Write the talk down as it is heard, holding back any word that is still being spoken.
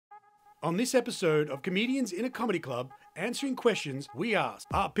On this episode of Comedians in a Comedy Club, answering questions we asked,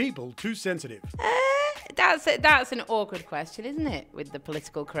 are people too sensitive? That's an awkward question, isn't it, with the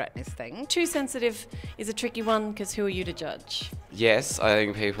political correctness thing? Too sensitive is a tricky one because who are you to judge? Yes, I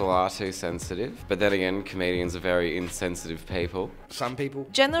think people are too sensitive, but then again, comedians are very insensitive people. Some people.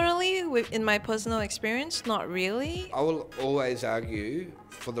 Generally, in my personal experience, not really. I will always argue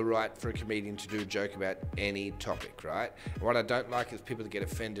for the right for a comedian to do a joke about any topic, right? And what I don't like is people that get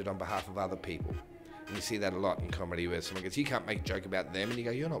offended on behalf of other people. And you see that a lot in comedy where someone goes, you can't make a joke about them, and you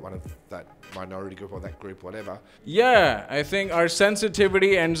go, you're not one of that minority group or that group, whatever. Yeah, I think our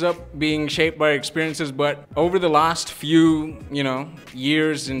sensitivity ends up being shaped by experiences, but over the last few,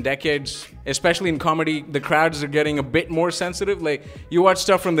 years and decades, especially in comedy, the crowds are getting a bit more sensitive. Like, you watch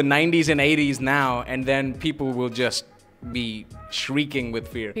stuff from the 90s and 80s now, and then people will just be shrieking with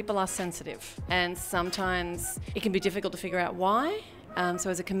fear. People are sensitive, and sometimes it can be difficult to figure out why. So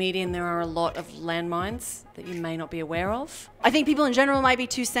as a comedian, there are a lot of landmines that you may not be aware of. I think people in general might be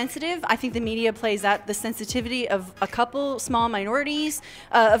too sensitive. I think the media plays out the sensitivity of a couple small minorities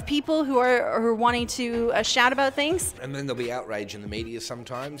of people who are wanting to shout about things. And then there'll be outrage in the media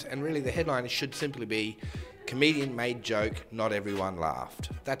sometimes, and really the headline should simply be, comedian made joke, not everyone laughed.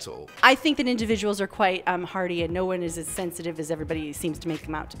 That's all. I think that individuals are quite hardy, and no one is as sensitive as everybody seems to make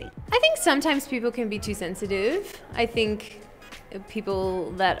them out to be. I think sometimes people can be too sensitive. I think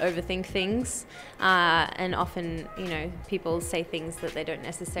people that overthink things, and often, people say things that they don't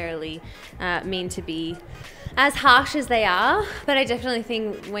necessarily mean to be as harsh as they are. But I definitely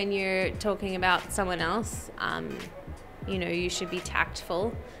think when you're talking about someone else, you should be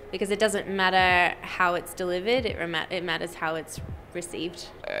tactful, because it doesn't matter how it's delivered, it matters how it's received.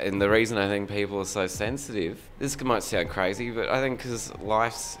 And the reason I think people are so sensitive, this might sound crazy, but I think because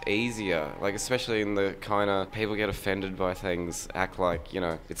life's easier, like especially in the kind of people get offended by things, act like,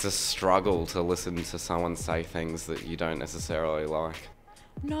 it's a struggle to listen to someone say things that you don't necessarily like.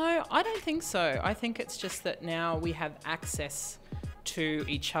 No, I don't think so. I think it's just that now we have access to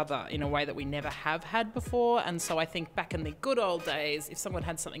each other in a way that we never have had before, and so I think back in the good old days, if someone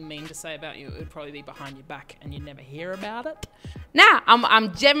had something mean to say about you, it would probably be behind your back and you'd never hear about it. Now,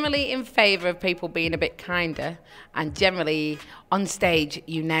 I'm generally in favour of people being a bit kinder, and generally on stage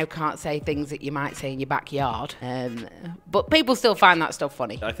you now can't say things that you might say in your backyard, but people still find that stuff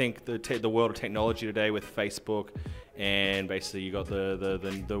funny. I think the world of technology today with Facebook, and basically you got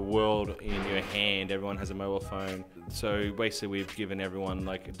the world in your hand, everyone has a mobile phone. So basically we've given everyone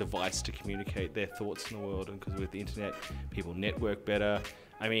like a device to communicate their thoughts in the world, and because with the internet, people network better.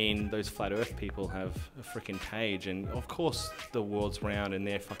 I mean, those flat earth people have a freaking page, and of course the world's round and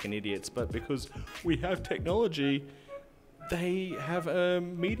they're fucking idiots, but because we have technology, they have a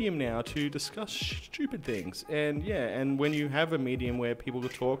medium now to discuss stupid things. And when you have a medium where people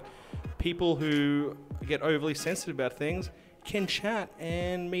talk, people who get overly sensitive about things can chat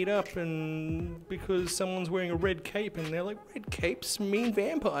and meet up, and because someone's wearing a red cape and they're like, red capes mean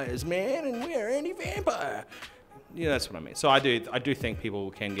vampires, man, and we're anti-vampire. That's what I mean. So I do think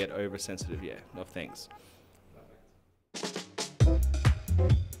people can get oversensitive, of things.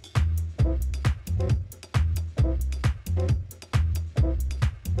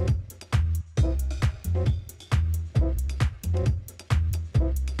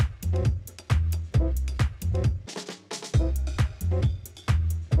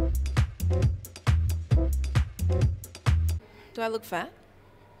 Do I look fat?